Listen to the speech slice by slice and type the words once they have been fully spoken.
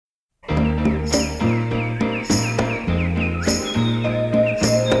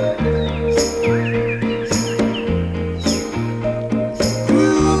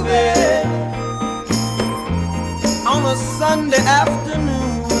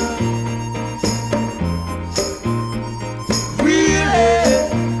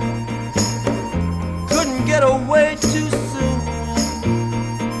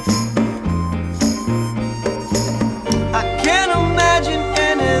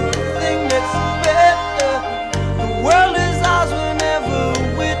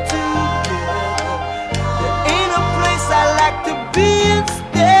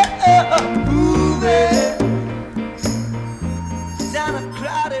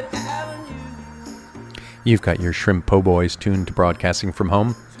You've got your Shrimp Po' Boys tuned to broadcasting from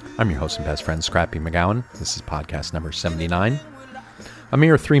home. I'm your host and best friend, Scrappy McGowan. This is podcast number 79. A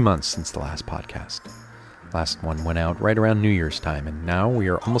mere 3 months since the last podcast. Last one went out right around New Year's time, and now we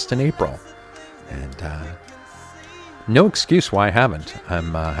are almost in April. And no excuse why I haven't.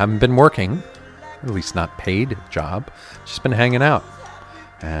 Haven't been working, at least not paid job. Just been hanging out.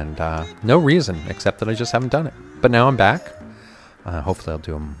 And no reason except that I just haven't done it. But now I'm back. Hopefully I'll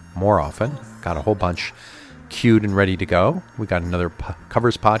do them more often. Got a whole bunch queued and ready to go. We got another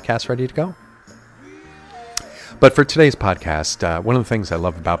covers podcast ready to go. But for today's podcast, one of the things I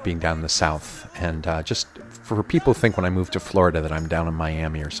love about being down in the South, and just for people who think when I move to Florida that I'm down in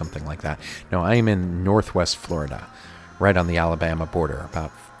Miami or something like that. No, I am in Northwest Florida, right on the Alabama border,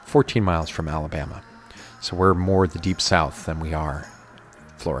 about 14 miles from Alabama. So we're more the deep South than we are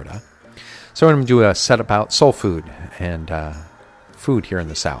Florida. So I'm going to do a set about soul food and food here in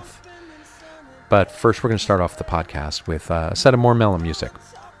the South. But first we're going to start off the podcast with a set of more mellow music.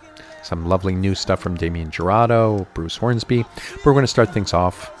 Some lovely new stuff from Damien Jurado, Bruce Hornsby. But we're going to start things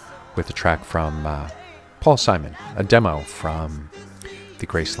off with a track from Paul Simon, a demo from the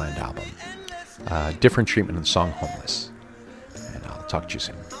Graceland album. Different treatment of the song Homeless. And I'll talk to you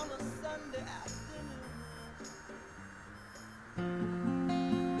soon.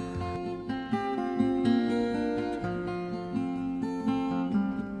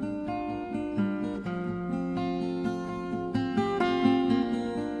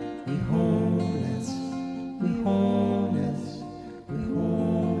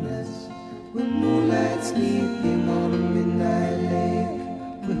 Sleeping on a midnight lake.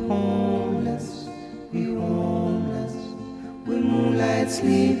 We're homeless, and we're homeless, and we're moonlight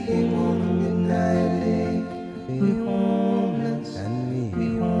sleeping on a midnight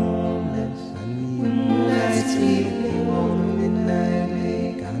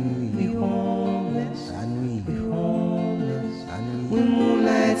lake. And we're homeless, and we're homeless, and we're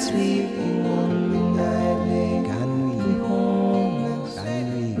moonlight sleeping on a midnight lake. And we're homeless,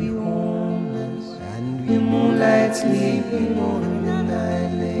 and we're homeless, and we're moonlight sleeping on a midnight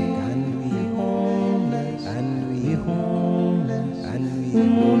lake. And we're homeless, and we're homeless, and we're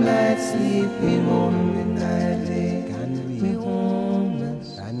moonlight sleeping on a midnight lake. And we're homeless, and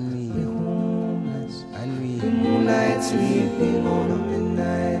we're homeless, and we're moonlight sleeping on a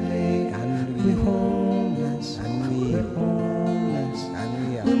midnight lake. And we're homeless, and we're homeless,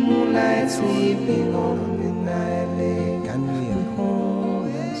 and we're moonlight sleeping on a midnight lake. And we're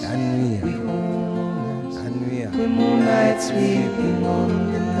homeless, and we're homeless, and we're moonlight sleeping on a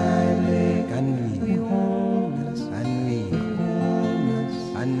midnight lake. And we're homeless, and we're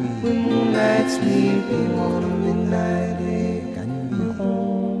homeless, and we're moonlight sleeping on a midnight lake. And we're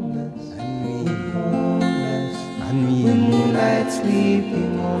homeless, and we're homeless, and we're moonlight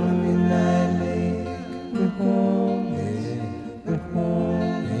sleeping on a midnight lake. We're homeless, we're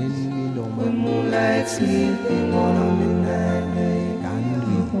homeless, we're moonlight sleeping on a midnight lake. And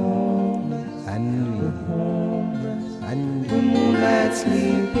we're homeless, and we're homeless, and we're moonlight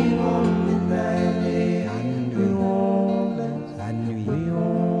sleeping on a midnight lake. And we're homeless, and we're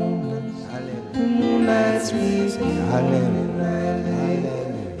homeless, we're moonlight sleeping on a midnight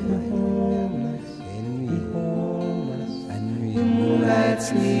lake. We're homeless, and we're homeless, and we're moonlight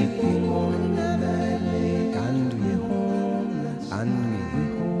sleeping on a midnight lake. And we're homeless, and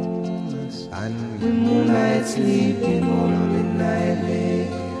we're homeless, and we're moonlight sleeping on a midnight lake.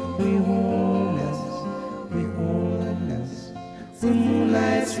 We're homeless, we're homeless, we're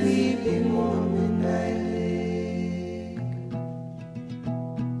moonlight sleeping on a midnight lake.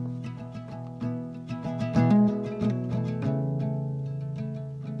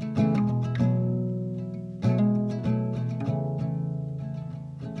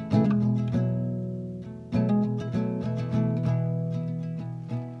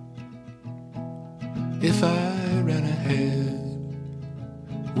 If I ran ahead,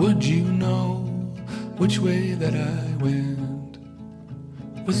 would you know which way that I went?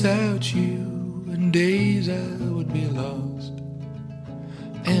 Without you, in days I would be lost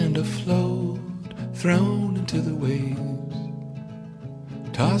and afloat, thrown into the waves,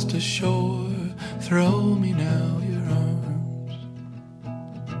 tossed ashore. Throw me now your arms.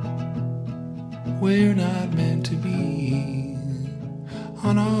 We're not meant to be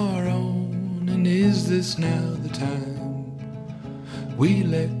on our own, and is this now the time we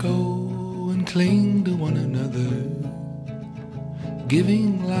let go and cling to one another,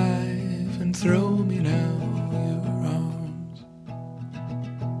 giving life, and throw me now your arms.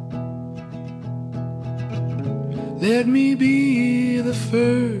 Let me be the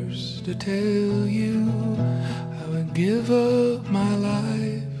first to tell you I would give up my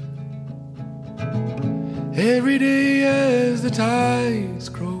life Every day as the tides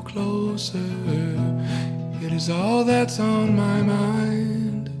grow closer, it is all that's on my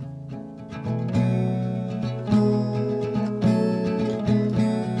mind.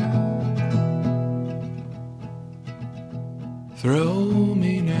 Throw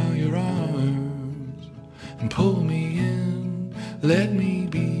me now your arms and pull me in. Let me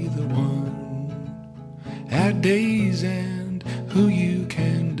be the one at day's end who you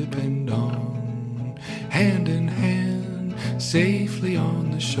can depend on. Hand in hand, safely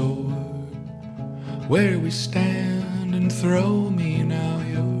on the shore where we stand, and throw me now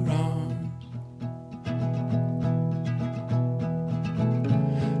your arms.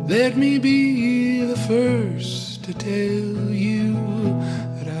 Let me be the first to tell you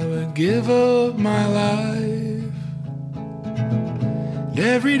that I would give up my life. And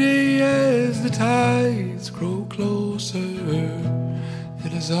every day as the tides grow closer,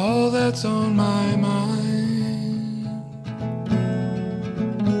 it is all that's on my mind.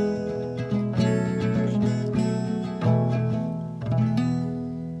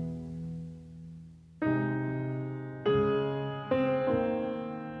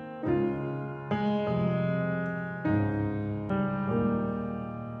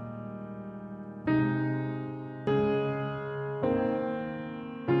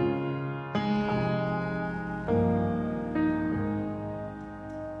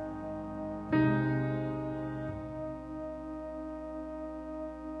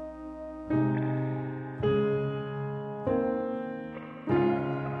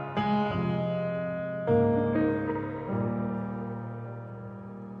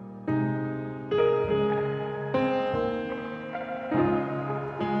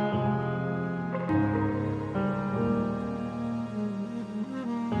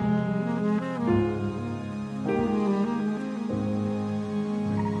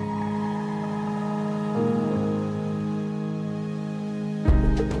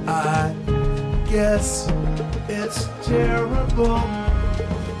 I guess it's terrible,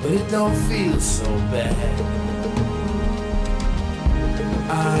 but it don't feel so bad.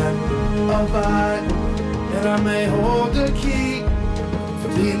 I'm a vine, and I may hold the key for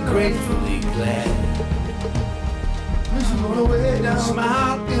being gratefully glad.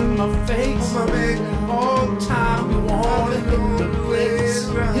 Smile in my face, all the time you want it in the place.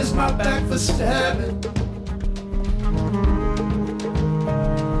 Here's my back for stabbing.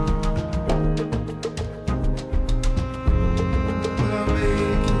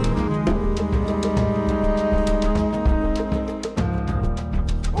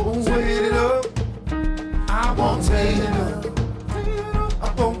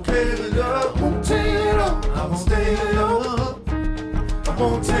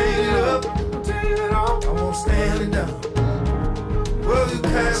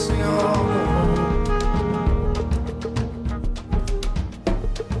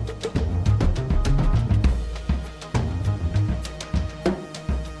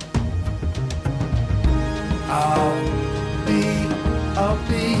 I'll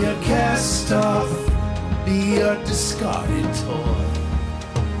be a cast off, be a discarded toy.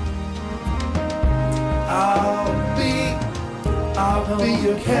 I'll be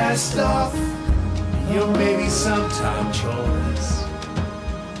a cast off, your maybe sometime choice.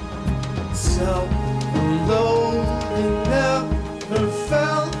 So lonely, never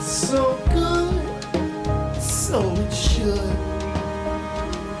felt so good, so it should.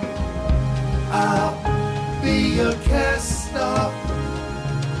 I'll be a cast off,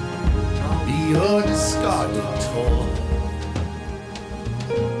 I'll be your discarded toy,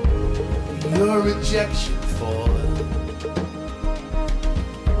 your rejection foil.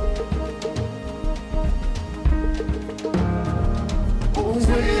 I won't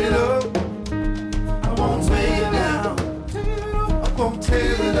wait it up, I won't lay it down, I won't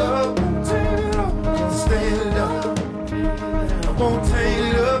tear it up, I won't stand it up, I won't take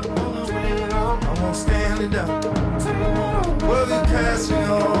it up, I won't stand it up. Well, you're passing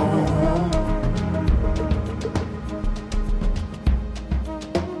on.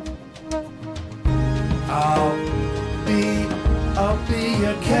 I'll be a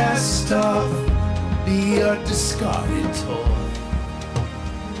cast off, be a discarded toy.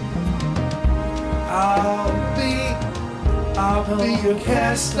 I'll be a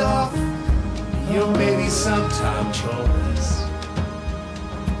cast off, your maybe sometime choice,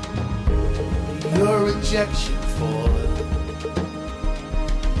 your rejection foil.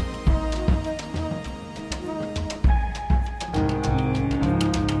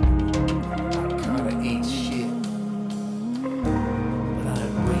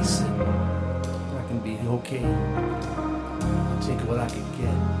 Okay, I'll take what I can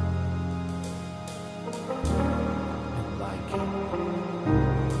get.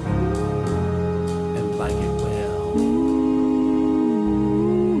 and like it well.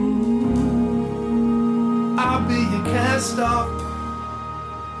 I'll be your cast off,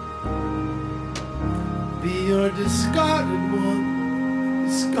 be your discarded one,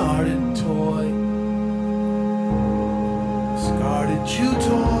 discarded toy, discarded chew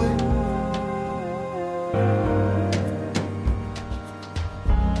toy.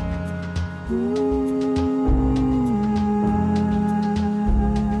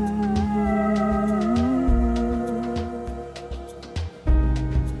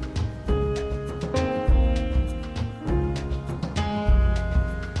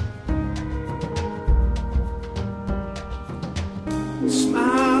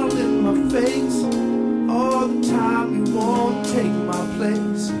 Smile in my face all the time. You won't take my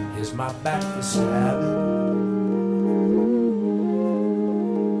place. Here's my back for stabbing.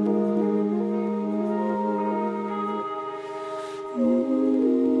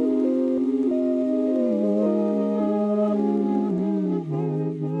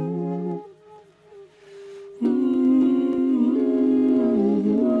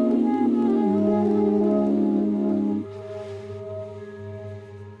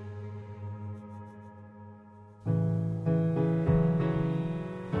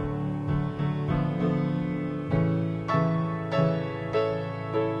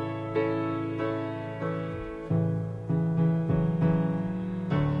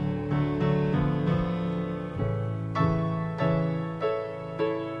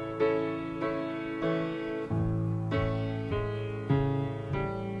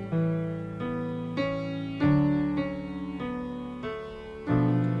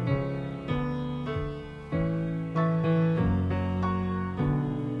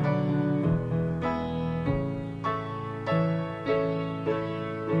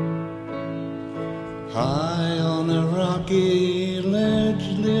 High on a rocky ledge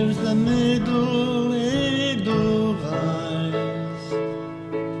lives the middle Edelweiss,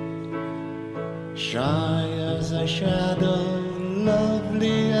 shy as a shadow,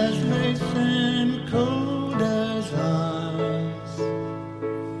 lovely as lace and cold as ice.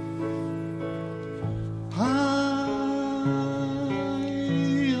 High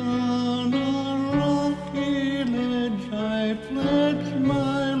on a rocky ledge I pledge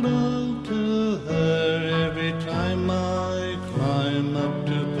my love to her every time I climb up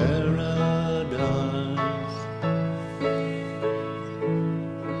to paradise.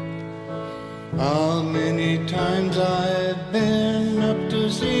 How many times I've been up to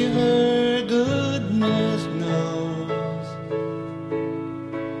see her, goodness knows.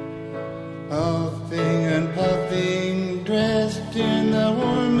 Huffing and puffing, dressed in the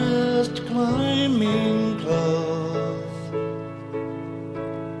warmest climbing clothes.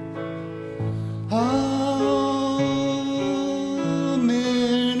 How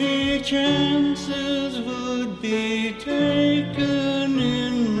many chances would be taken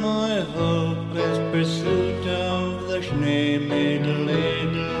in my hopeless pursuit of the Schneemädel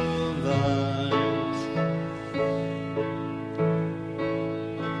Edelweiss?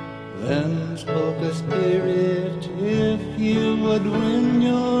 Then spoke a spirit, if you would win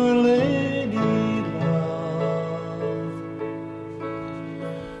your lady love,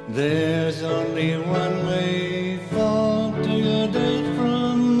 there's only one way, fall to your death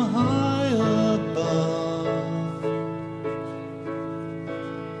from high above.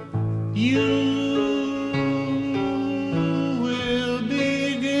 You will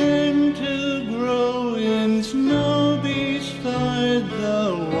begin to grow in snow beside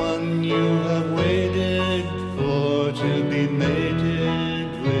the one you have waited for to be mated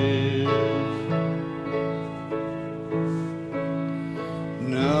with.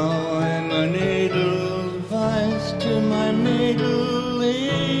 Now I'm an Edelweiss to my maidel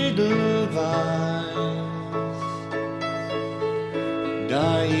Edelweiss,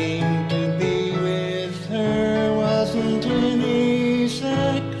 dying to be with her wasn't any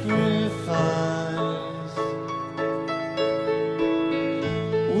sacrifice.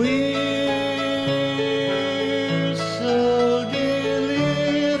 We're so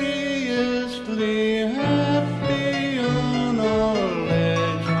deliriously happy on our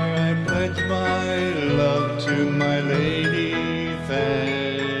ledge where I pledge my love to my lady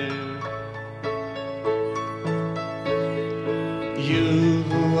fair. You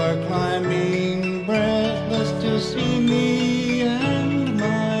who are climbing breathless to see me and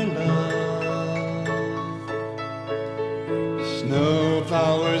my love, snow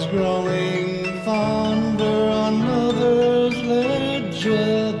flowers growing fonder on lover's ledge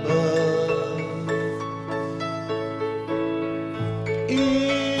above. If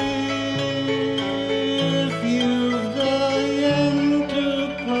you've the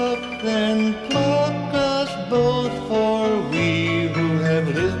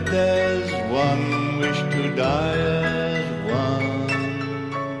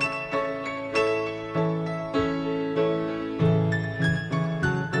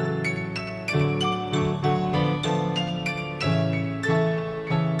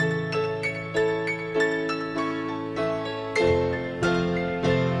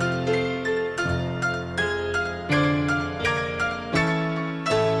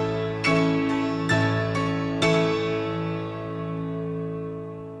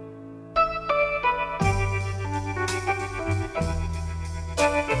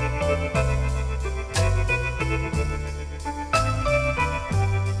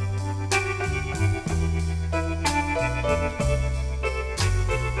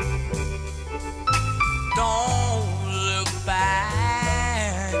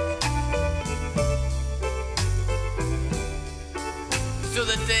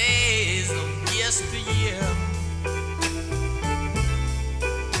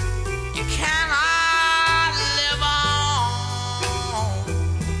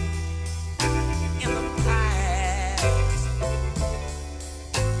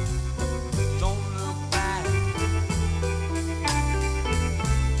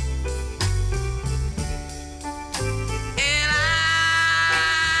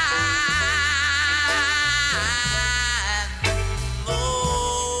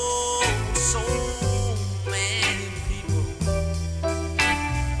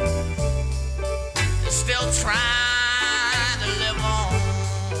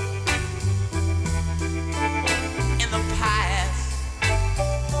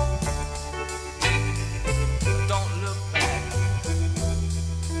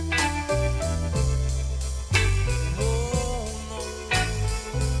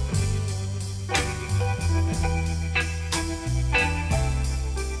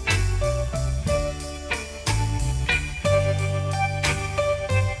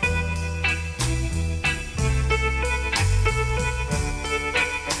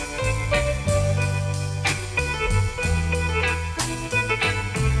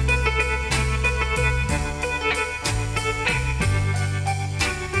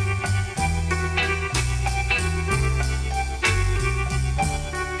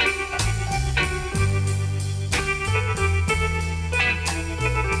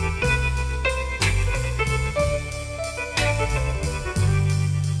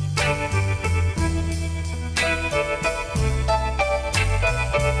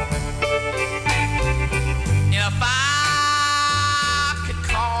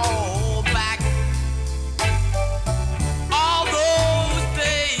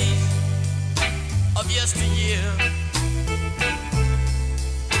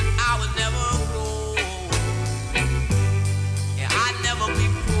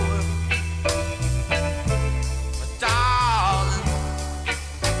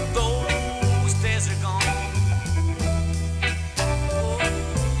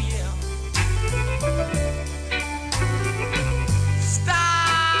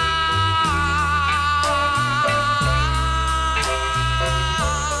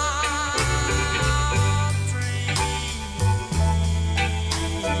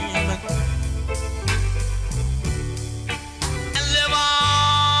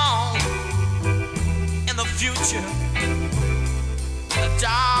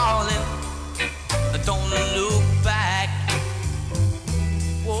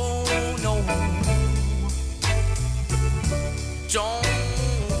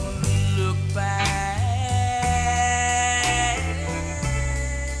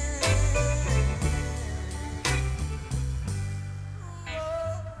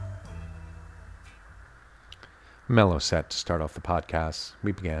Mellow set to start off the podcast.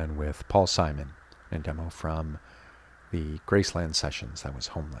 We began with Paul Simon, a demo from the Graceland Sessions. That was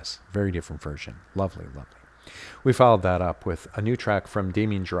Homeless. Very different version. Lovely, lovely. We followed that up with a new track from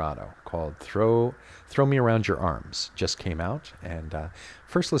Damien Jurado called Throw Me Around Your Arms. Just came out, and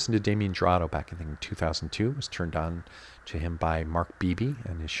first listened to Damien Jurado back in 2002. Was turned on to him by Mark Beebe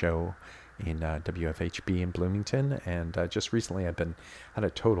and his show in WFHB in Bloomington, and just recently I've been at a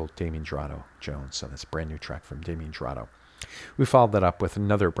total Damien Jurado Jones, so that's a brand new track from Damien Jurado. We followed that up with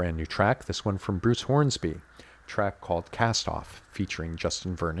another brand new track, this one from Bruce Hornsby, a track called Cast Off, featuring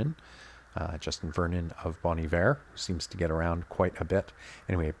Justin Vernon of Bon Iver, who seems to get around quite a bit.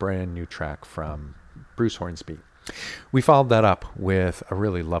 Anyway, a brand new track from Bruce Hornsby. We followed that up with a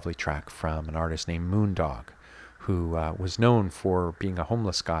really lovely track from an artist named Moondog, who was known for being a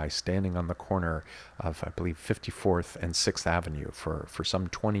homeless guy standing on the corner of, I believe, 54th and 6th Avenue for some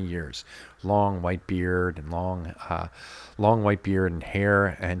 20 years. Long white beard and long white beard and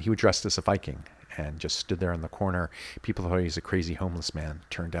hair, and he was dressed as a Viking and just stood there on the corner. People thought he was a crazy homeless man.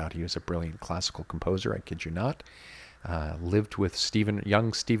 Turned out he was a brilliant classical composer, I kid you not. Lived with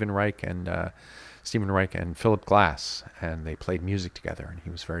young Stephen Reich and Philip Glass, and they played music together, and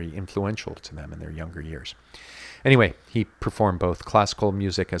he was very influential to them in their younger years. Anyway, he performed both classical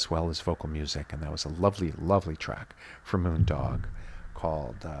music as well as vocal music, and that was a lovely, lovely track from Moondog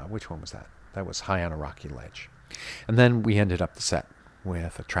called, which one was that? That was High on a Rocky Ledge. And then we ended up the set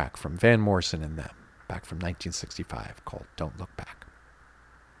with a track from Van Morrison and them, back from 1965, called Don't Look Back.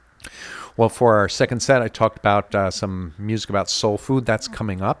 Well, for our second set, I talked about some music about soul food. That's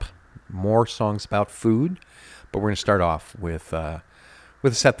coming up. More songs about food. But we're going to start off with a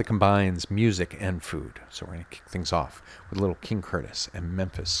set that combines music and food. So we're going to kick things off with a little King Curtis and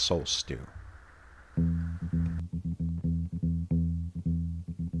Memphis Soul Stew.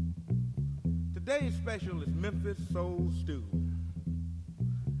 Today's special is Memphis Soul Stew.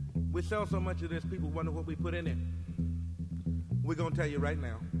 We sell so much of this, people wonder what we put in it. We're going to tell you right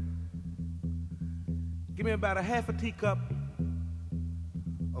now. Give me about a half a teacup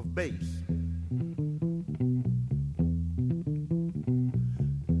of bass.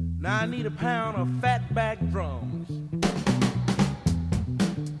 Now I need a pound of fatback drums.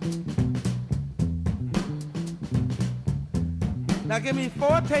 Now give me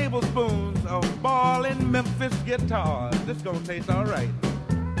 4 tablespoons of ballin' Memphis guitars. This is gonna taste all right.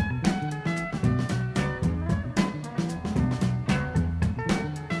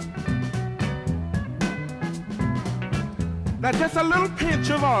 Now just a little pinch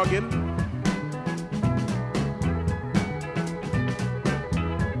of organ.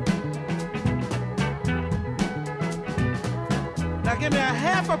 Now give me a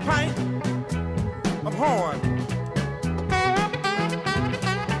half a pint of horn.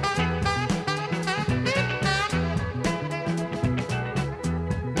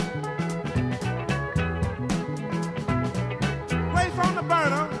 Place on the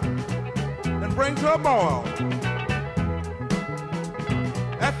burner and bring to a boil.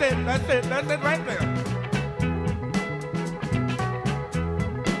 That's it right there.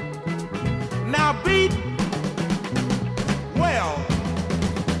 Now beat well.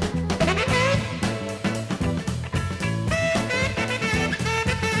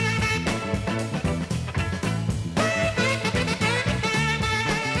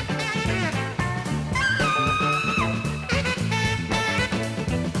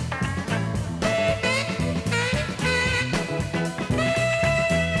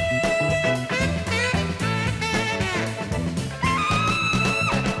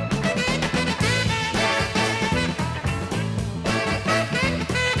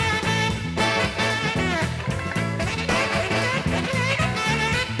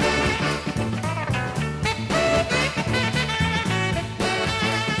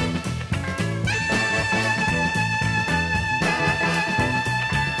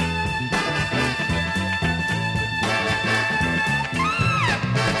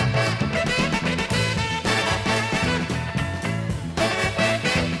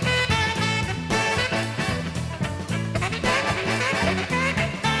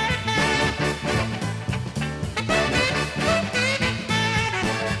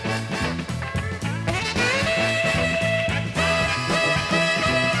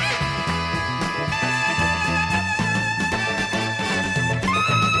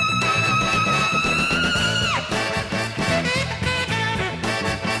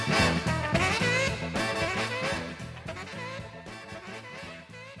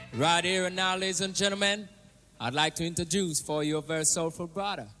 Right here and now, ladies and gentlemen, I'd like to introduce for you a very soulful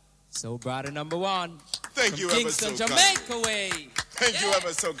brother. Soul brother number 1. Thank you ever Kingston, so Jamaica kindly. way. Thank you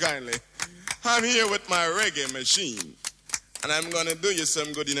ever so kindly. I'm here with my reggae machine, and I'm gonna do you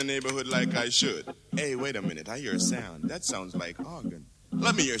some good in the neighborhood like I should. Hey, wait a minute, I hear a sound. That sounds like organ.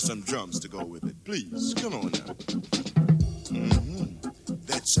 Let me hear some drums to go with it, please. Come on now.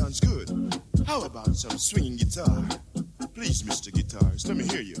 That sounds good. How about some swinging guitar? Please, Mr. Guitars, let me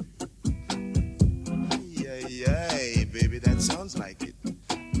hear you. Ay, baby, that sounds like it.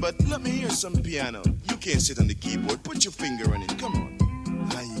 But let me hear some piano. You can't sit on the keyboard. Put your finger on it. Come on.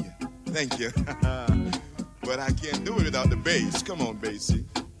 Ay, thank you. But I can't do it without the bass. Come on, bassy.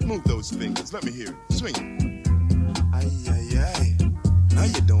 Move those fingers. Let me hear it. Swing it. Ay. Now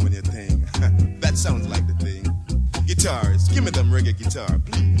you're doing your thing. That sounds like the thing. Guitars, give me them reggae guitar,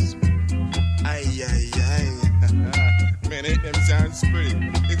 please. Ay. Man, ain't them sounds pretty?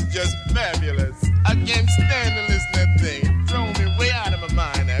 It's just fabulous. I can't stand to listen to that thing. Throwing me way out of my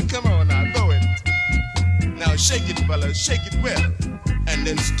mind now. Come on now, throw it. Now shake it, fella, shake it well. And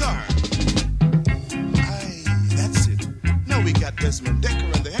then start. Aye, that's it. Now we got Desmond Decker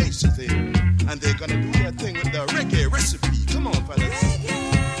and the Haitians here. And they're gonna do their thing with the reggae recipe. Come on, fellas.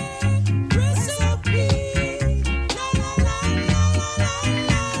 Reggae recipe.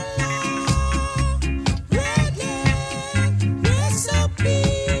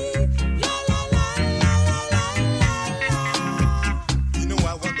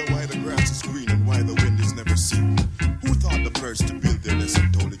 To build their nest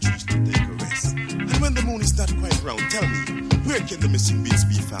and told the trees to take a rest. And when the moon is not quite round, tell me, where can the missing beats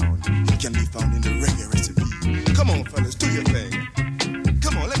be found? It can be found in the reggae recipe. Come on, fellas, do your thing.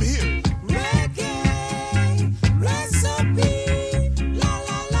 Come on, let me hear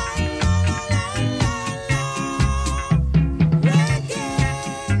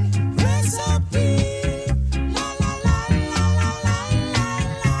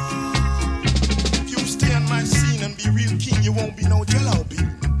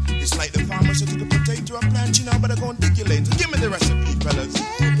and you know, but I go articulate. So give me the recipe, fellas.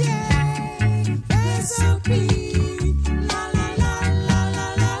 Reggae recipe. La la la la la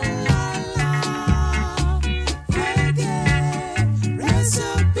la la la. Reggae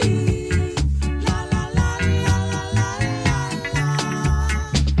recipe. La la la la la la la.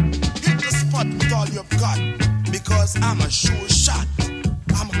 Hit the spot with all you've got, because I'm a sure shot.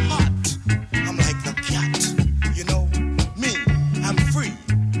 I'm hot. I'm like the cat. You know me. I'm free.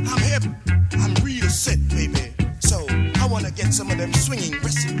 I'm hip. I'm real set, baby. So I wanna get some of them swinging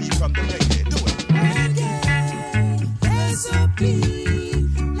recipe from the reggae. Do it. Reggae recipe.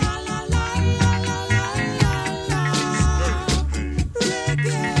 La la la la la la la.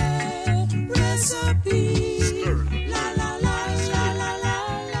 Reggae recipe. La la la la la la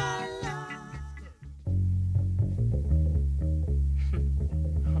la.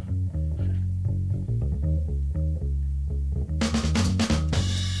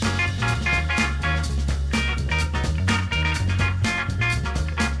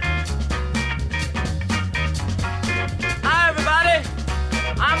 Hi, everybody.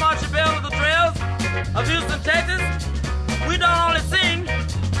 I'm Archie Bell of the Trails of Houston, Texas. We don't only sing,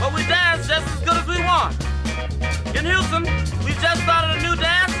 but we dance just as good as we want. In Houston, we just started a new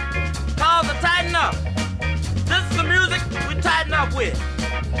dance called the Tighten Up. This is the music we tighten up with.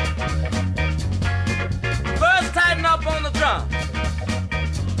 First, tighten up on the drum.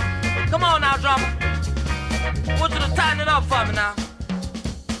 Come on now, drummer. I want you to tighten it up for me now.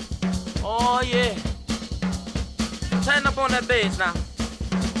 Oh, yeah. Tighten up on that bass now.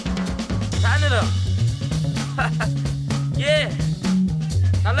 Tighten it up. Yeah.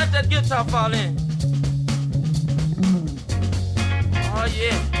 Now let that guitar fall in. Oh,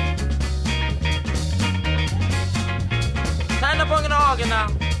 yeah. Tighten up on the organ now.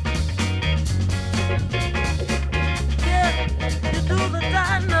 Yeah, you do the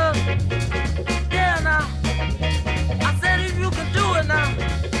tighten up. Yeah, now. I said if you can do it now,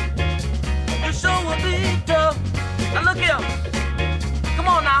 you sure will be tough. Now look here. Come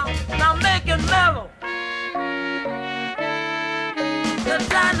on now. Now make it mellow. Just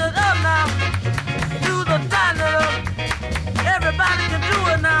tighten it up now. Do the tighten it up. Everybody can do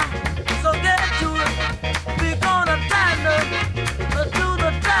it now. So get to it. We're gonna tighten up. Do the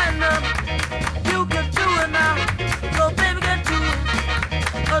tighten up. You can do it now. So baby get to it.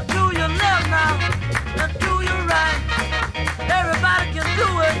 Do your left now. Do your right. Everybody can do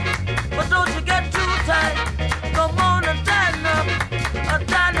it. But don't you get too tight. Come on and tighten up.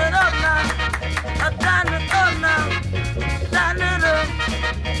 Tighten it up now. Tighten it up now. Tighten it up.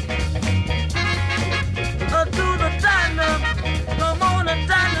 Do the tighten up. Come on and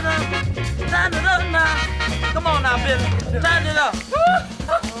tighten it up. Tighten it up now. Come on now, Billy. Tighten it up.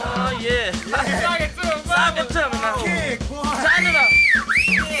 Oh, yeah. Sock it to me now. Tighten it up.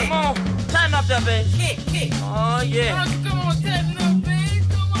 Come on. Tighten up that bass. Oh, yeah. Come on, tighten up, bass.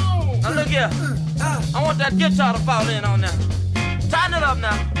 Come on. Now look here. I want that guitar to fall in on there. Tighten it up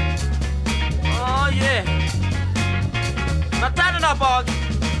now. Oh, yeah. Now tighten it up, Augie.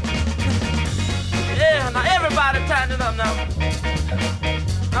 Yeah, now everybody tighten it up now.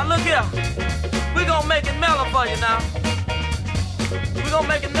 Now look here. We gonna make it mellow for you now. We gonna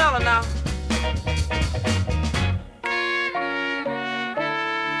make it mellow now.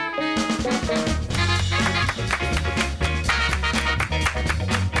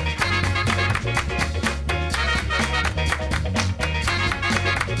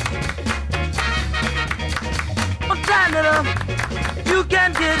 Tighten it up, you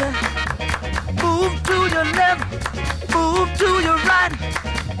can get it. Move to your left, move to your right.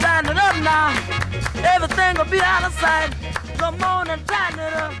 Tighten it up now, everything will be out of sight. Come on and tighten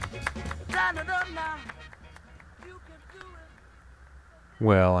it up now. You can do it.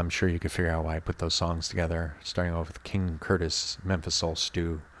 Well, I'm sure you could figure out why I put those songs together, starting off with King Curtis, Memphis Soul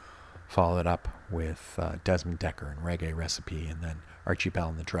Stew, followed up with Desmond Decker and Reggae Recipe, and then Archie Bell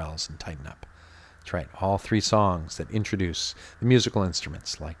and the Drells and Tighten Up. That's right, all three songs that introduce the musical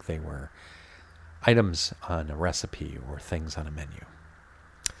instruments like they were items on a recipe or things on a menu.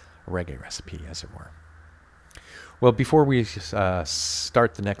 A reggae recipe, as it were. Well, before we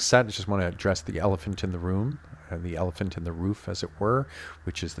start the next set, I just want to address the elephant in the room, the elephant in the roof, as it were,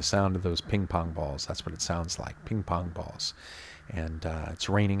 which is the sound of those ping pong balls. That's what it sounds like, ping pong balls. And it's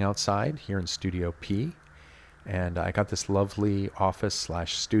raining outside here in Studio P. And I got this lovely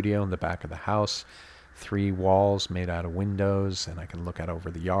office/studio in the back of the house, 3 walls made out of windows, and I can look out over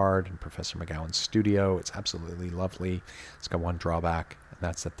the yard and Professor McGowan's studio. It's absolutely lovely. It's got one drawback, and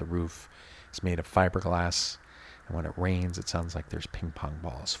that's that the roof is made of fiberglass, and when it rains, it sounds like there's ping pong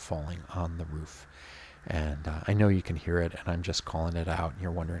balls falling on the roof. And I know you can hear it, and I'm just calling it out. And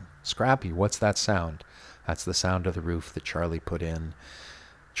you're wondering, Scrappy, what's that sound? That's the sound of the roof that Charlie put in.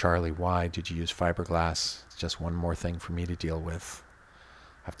 Charlie, why did you use fiberglass? It's just one more thing for me to deal with.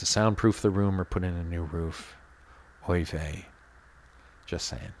 I have to soundproof the room or put in a new roof. Oy vey. Just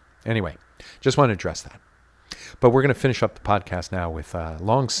saying. Anyway, just want to address that. But we're going to finish up the podcast now with a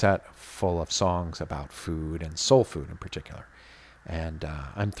long set full of songs about food and soul food in particular. And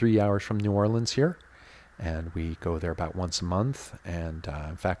I'm 3 hours from New Orleans here, and we go there about once a month. And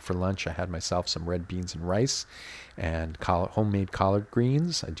in fact, for lunch, I had myself some red beans and rice and homemade collard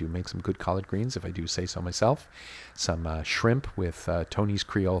greens. I do make some good collard greens, if I do say so myself. Some shrimp with Tony's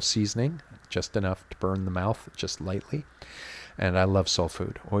Creole seasoning, just enough to burn the mouth, just lightly. And I love soul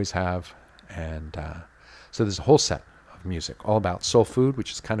food, always have. And so there's a whole set of music all about soul food,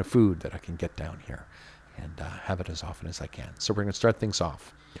 which is kind of food that I can get down here and have it as often as I can. So we're going to start things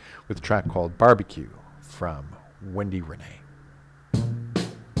off with a track called Barbecue from Wendy Renee.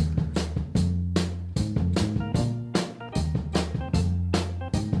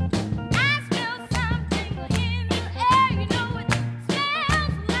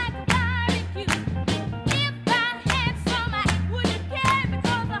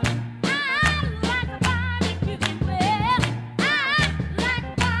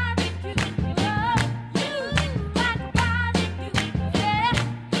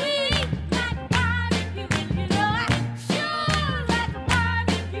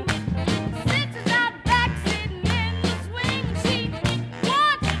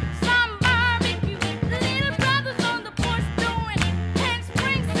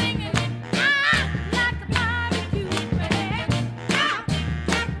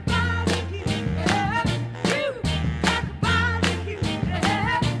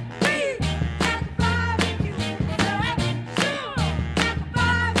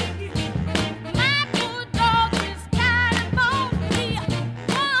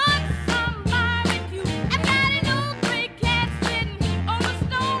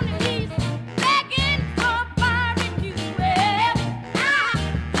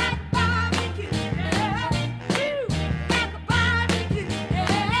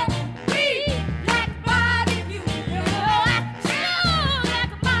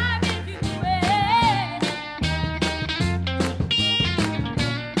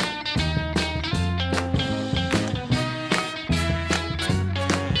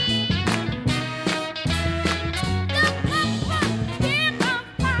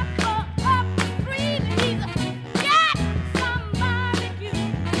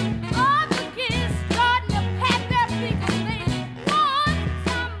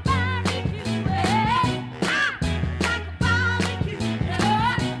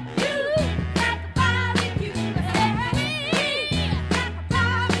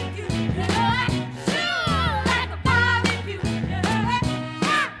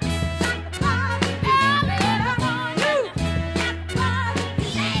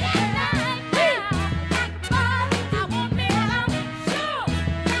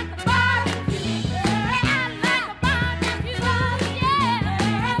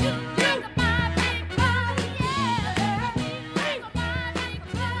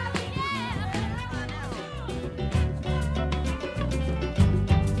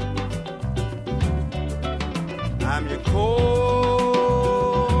 I'm your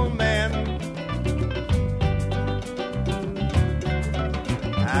cold man.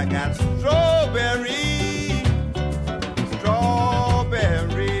 I got strawberry.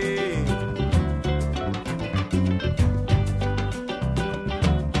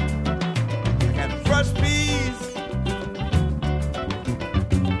 I got fresh peas.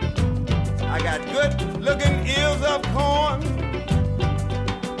 I got good looking ears of corn.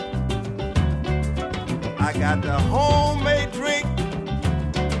 I got the homemade drink,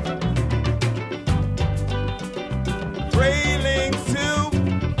 trailing soup.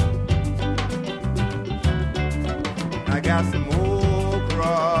 I got some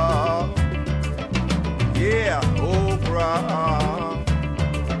okra, yeah, okra.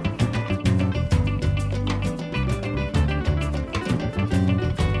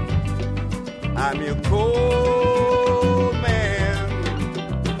 I'm your cold man.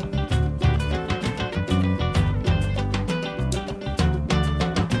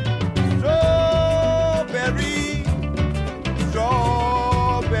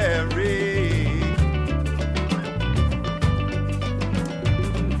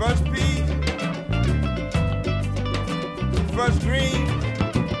 First green,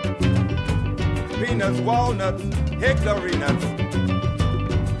 peanuts, walnuts, hickory nuts,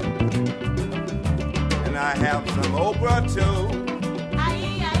 and I have some okra too.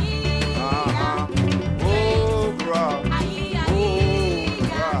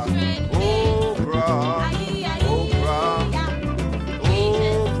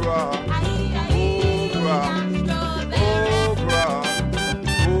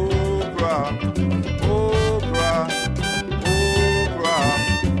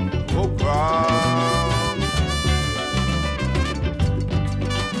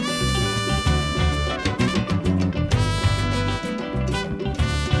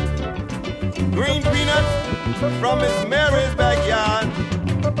 Green peanuts from Miss Mary's backyard.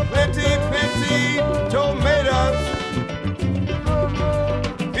 Plenty tomatoes.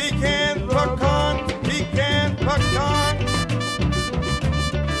 Pecan, pecan.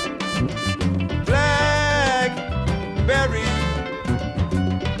 Blackberry,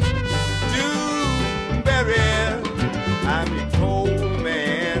 dewberry. I'm a cold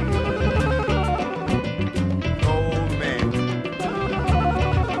man. Cold man.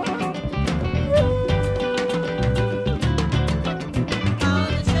 For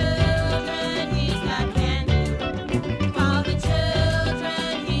the children, he's got candy. For the children,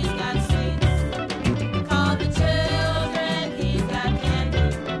 he's got sweets. For the children, he's got candy.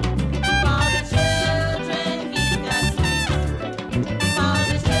 For the children, he's got sweets. For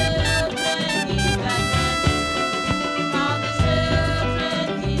the children, he's got candy. For the children,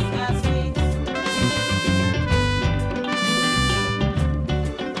 he's got sweets.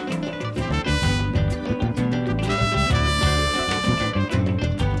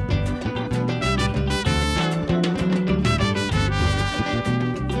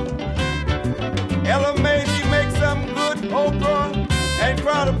 Ella Mae, she makes some good okra and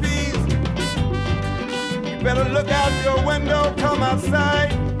crowder peas. You better look out your window, come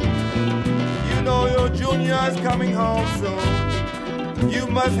outside. You know your junior's coming home soon. You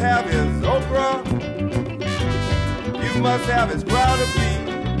must have his okra. You must have his crowder peas.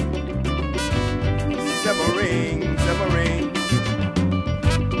 Simmering, simmering.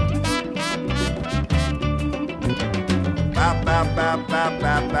 Bop, bop, bop, bop,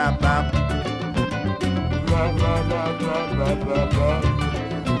 bop, bop, bop.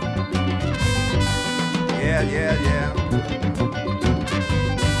 Yeah.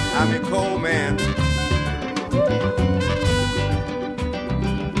 I'm your cold man.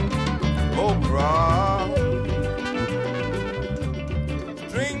 Okra,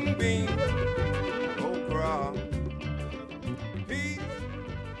 string bean, okra, peas,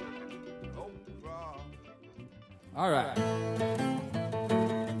 okra. All right.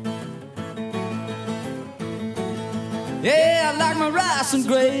 Yeah, I like my rice and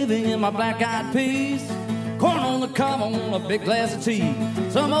gravy and my black-eyed peas. Corn on the cob, I want a big glass of tea.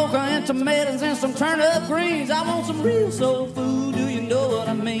 Some okra and tomatoes and some turnip greens. I want some real soul food, do you know what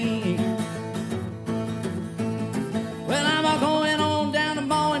I mean? Well, I'm going on down to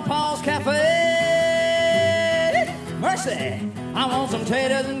Ma and Paul's Cafe. Mercy! I want some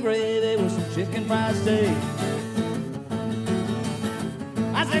taters and gravy with some chicken fried steak.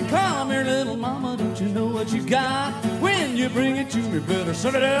 I said, come here, little mama, don't you know what you got? When you bring it to me, better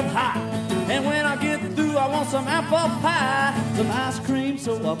serve it up hot. And when I get through, I want some apple pie, some ice cream,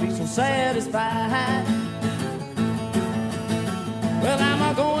 so I'll be so satisfied. Well,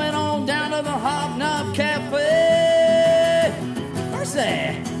 I'm going on down to the Hobnob Cafe.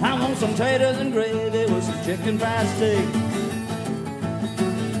 Mercy, I want some taters and gravy with some chicken fried steak.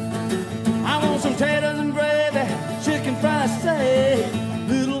 I want some taters and gravy, chicken fried steak.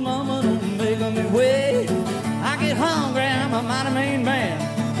 Little mama, don't make me wait. I get hungry, I'm a mighty mean man.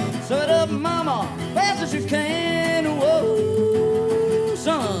 Serve it up, mama, fast as you can. Whoa,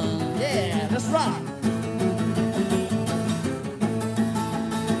 son, yeah, let's rock.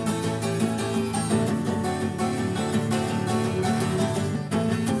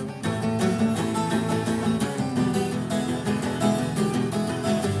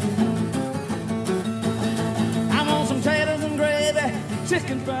 I want some taters and gravy,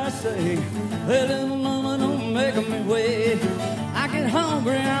 chicken fried steak. Hey, little mama, don't make me wait. I get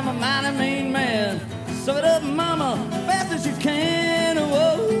hungry, I'm a mighty mean man. Serve it up, mama, fast as you can.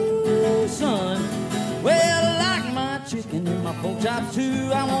 Whoa, son. Well, I like my chicken and my pork chops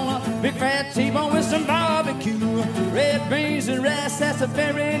too. I want a big fat T-bone with some barbecue. Red beans and rice, that's a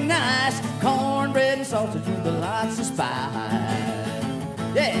very nice. Cornbread and sausage with lots of spice.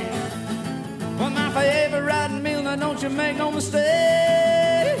 Yeah. Well, my favorite riding meal, now don't you make no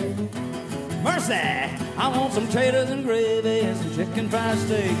mistake. Mercy, I want some taters and gravy and some chicken fried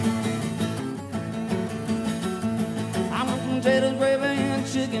steak. I want some taters, gravy, and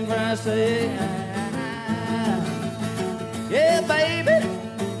chicken fried steak. Yeah, baby,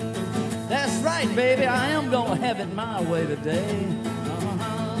 that's right, baby. I am gonna have it my way today.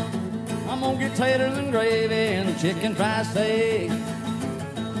 I'm gonna get taters and gravy and chicken fried steak.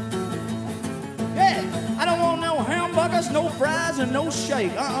 Yeah, I don't want no hamburgers, no fries, and no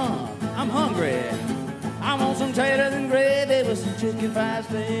shake. I'm hungry. I want some taters and gravy with some chicken fried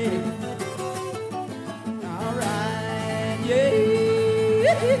steak. All right,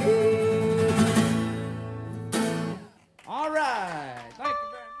 yeah. All right. Thank you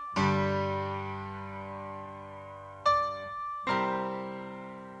very much.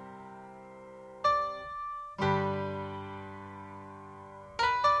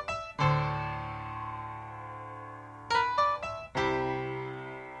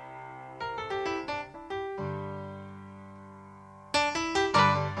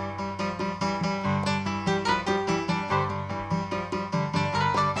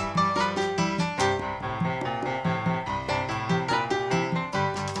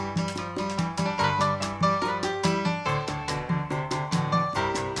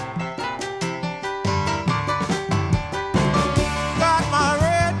 Got my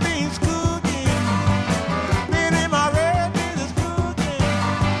red beans cooking. Baby, my red beans is cooking.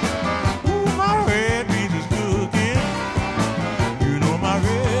 Ooh, my red beans is cooking. You know my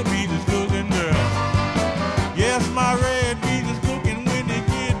red beans is cooking, girl. Yes, my red beans is cooking. When they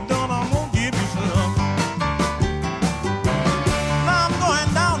get done, I'm gonna give you some. Now I'm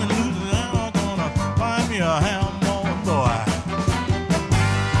going down in Louisiana. I'm gonna find me a ham-bone boy.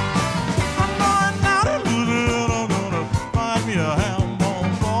 I'm going down in Louisiana. I'm gonna find me a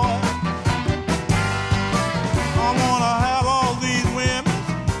ham-bone boy. I wanna have all these women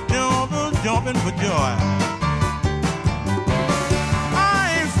jumping for joy. I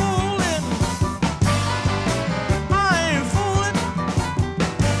ain't fooling. I ain't fooling.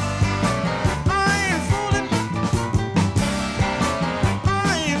 I ain't fooling. I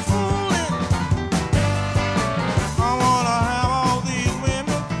ain't fooling. I wanna have all these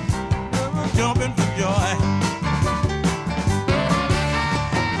women jumping for joy.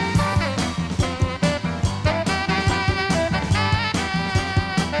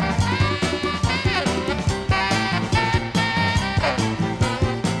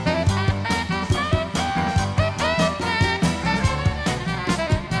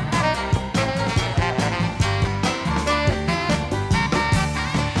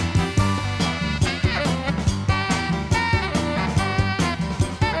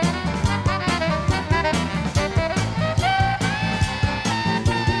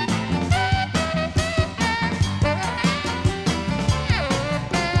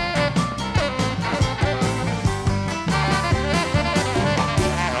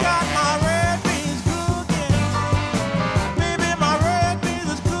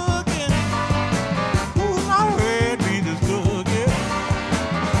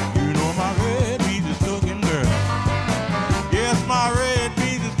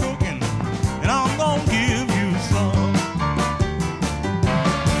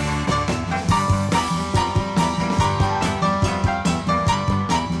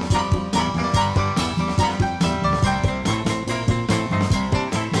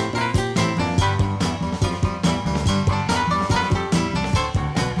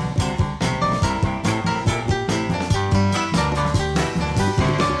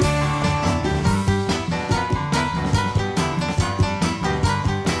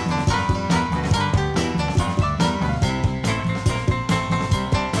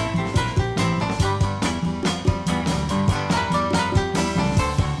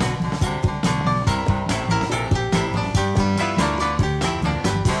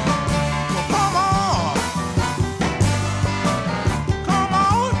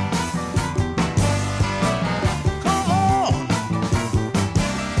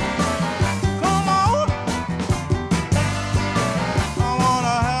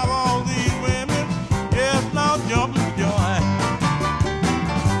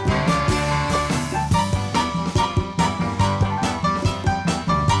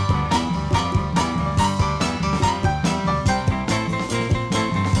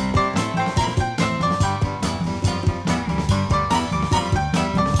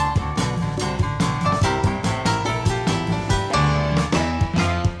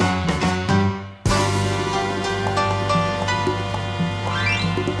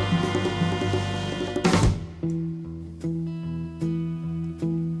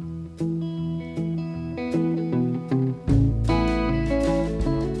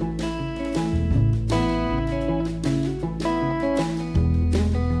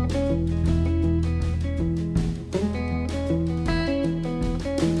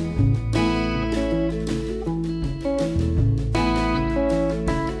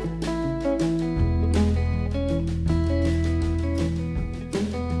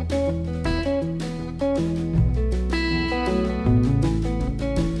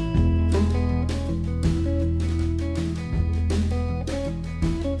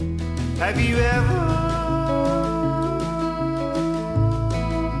 Have you ever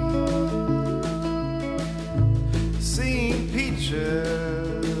seen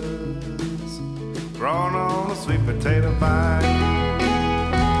peaches grown on a sweet potato vine?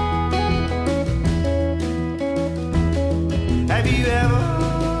 Have you ever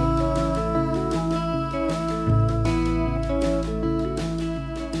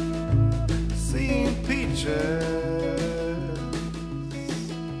seen peaches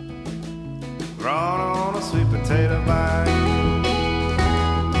grown on a sweet potato vine?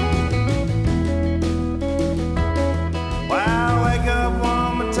 Well, wake up,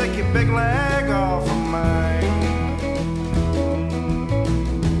 woman, take your big leg off of mine.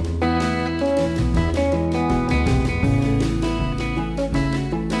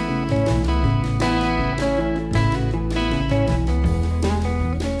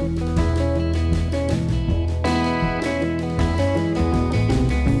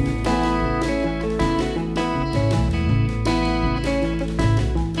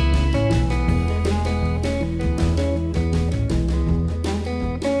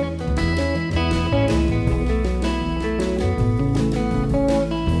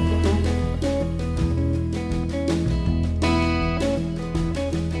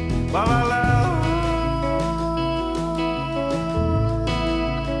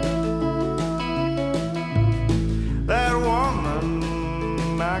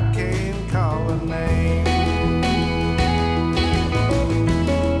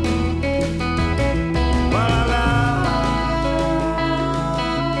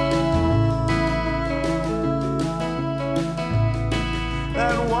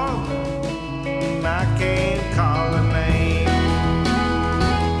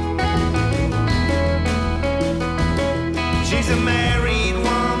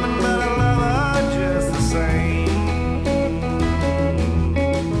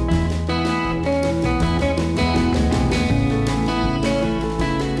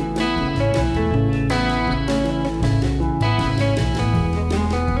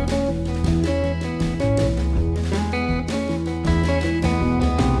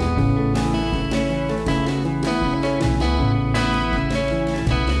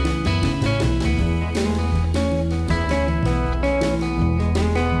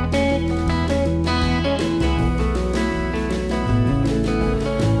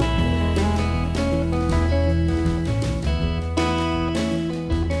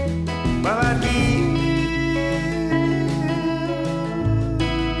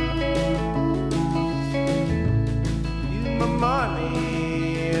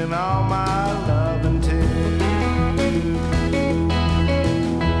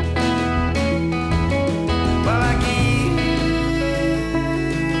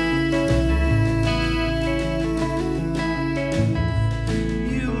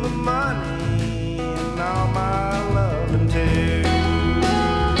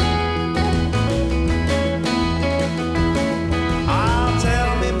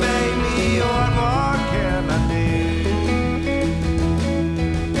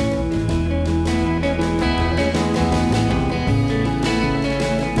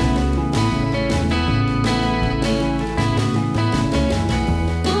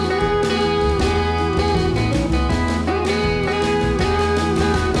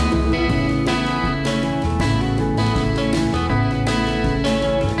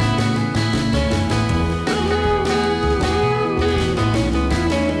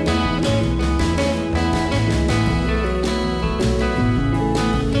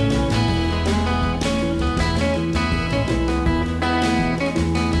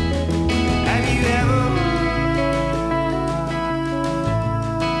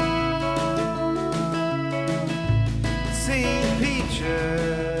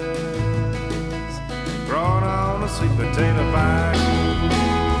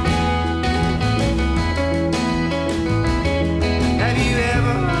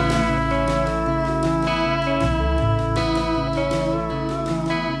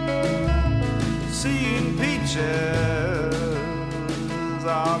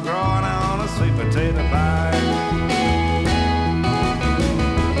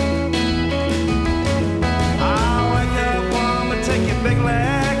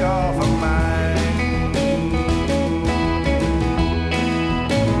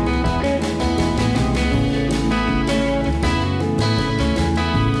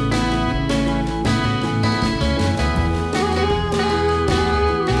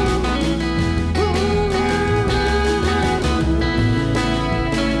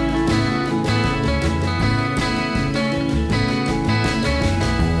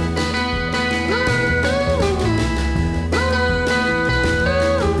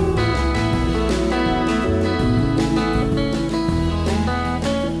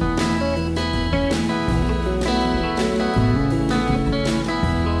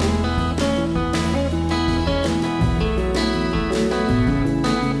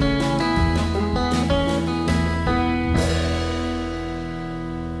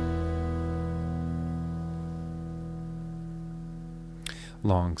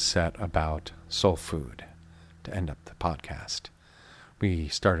 long set about soul food to end up the podcast. We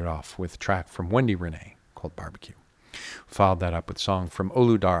started off with a track from Wendy Renee called Barbecue. Followed that up with a song from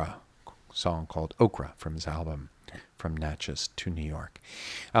Oludara, a song called Okra from his album From Natchez to New York.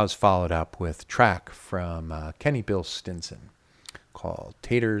 I was followed up with a track from Kenny Bill Stinson called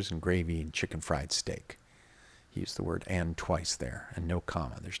Taters and Gravy and Chicken Fried Steak. He used the word and twice there, and no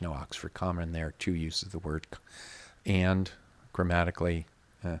comma. There's no Oxford comma in there. Two uses of the word and grammatically,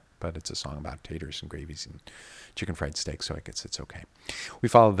 but it's a song about taters and gravies and chicken fried steak, so I guess it's okay. We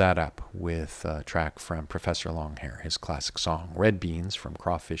followed that up with a track from Professor Longhair, his classic song Red Beans from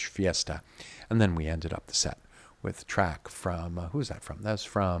Crawfish Fiesta, and then we ended up the set with a track from, who's that from? That's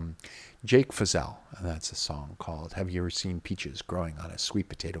from Jake Fazell, and that's a song called Have You Ever Seen Peaches Growing on a Sweet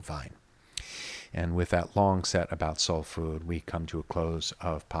Potato Vine? And with that long set about soul food, we come to a close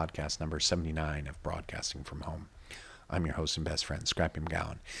of podcast number 79 of Broadcasting from Home. I'm your host and best friend, Scrappy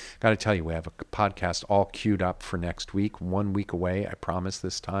McGowan. Got to tell you, we have a podcast all queued up for next week. 1 week away, I promise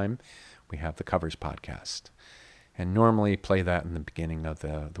this time. We have the Covers podcast. And normally play that in the beginning of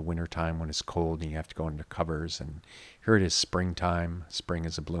the winter time when it's cold and you have to go into covers. And here it is springtime. Spring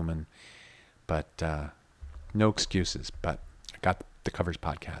is a-bloomin'. But no excuses. But I got the Covers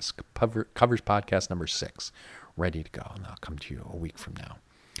podcast. Covers podcast number 6 ready to go. And I'll come to you a week from now.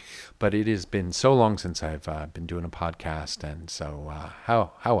 But it has been so long since I've been doing a podcast, and so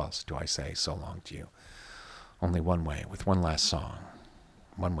how else do I say so long to you? Only one way, with one last song.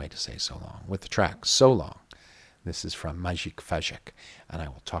 One way to say so long, with the track So Long. This is from Majik Fajek, and I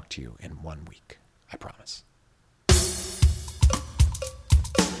will talk to you in 1 week. I promise.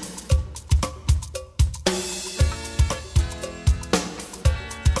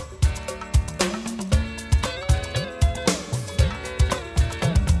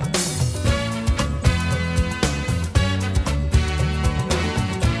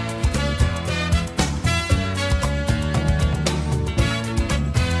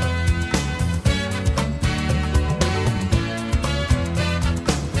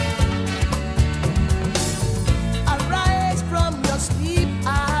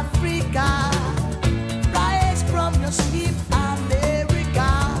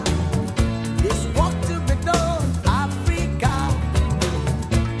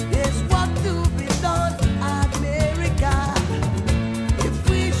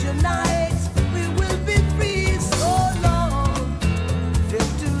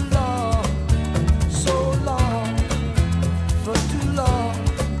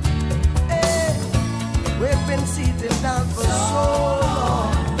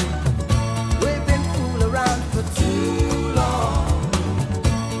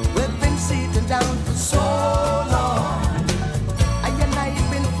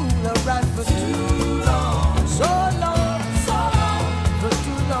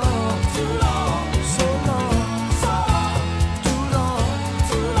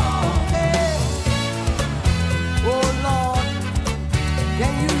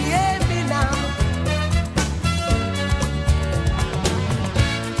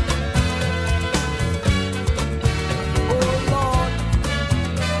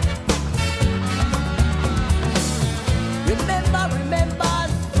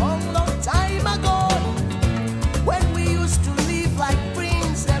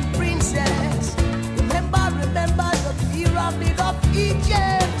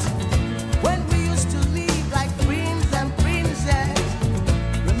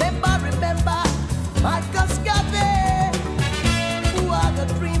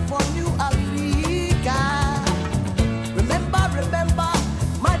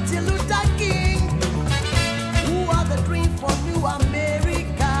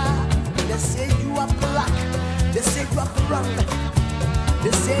 They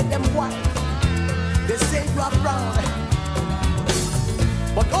say them white, they say you are brown,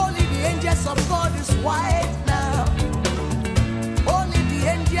 but only the angels of God is white now. Only the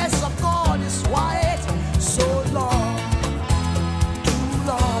angels of God is white. So long, too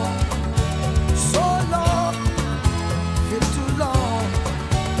long, so long, feel too long.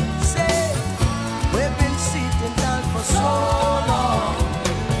 Say we've been sitting down for so long.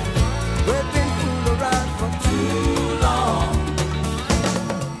 We've been fooling around for too long.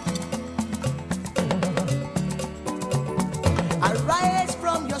 Arise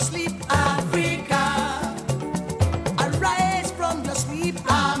from your sleep, Africa. Arise from your sleep,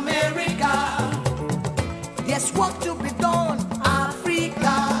 America. There's work to be done,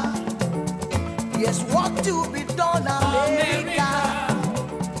 Africa. There's work to be done, America.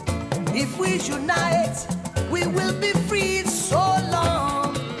 If we unite, we will be free. So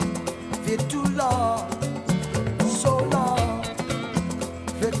long, feel too long, so long,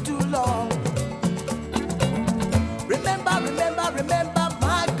 for too long. Remember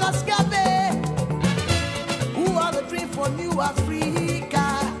Marcus Garvey, who are the dream for New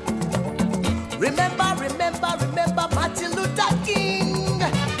Africa. Remember Martin Luther King,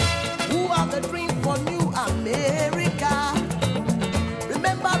 who are the dream for New America.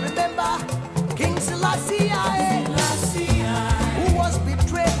 Remember King Selassie, who was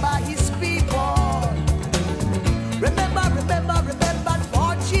betrayed by his people. Remember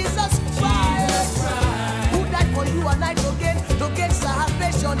Lord Jesus Christ, who died for you and I to gain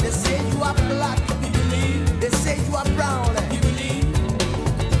salvation. They say you are black, they say you are brown,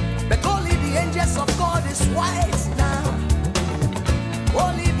 but only the angels of God is white.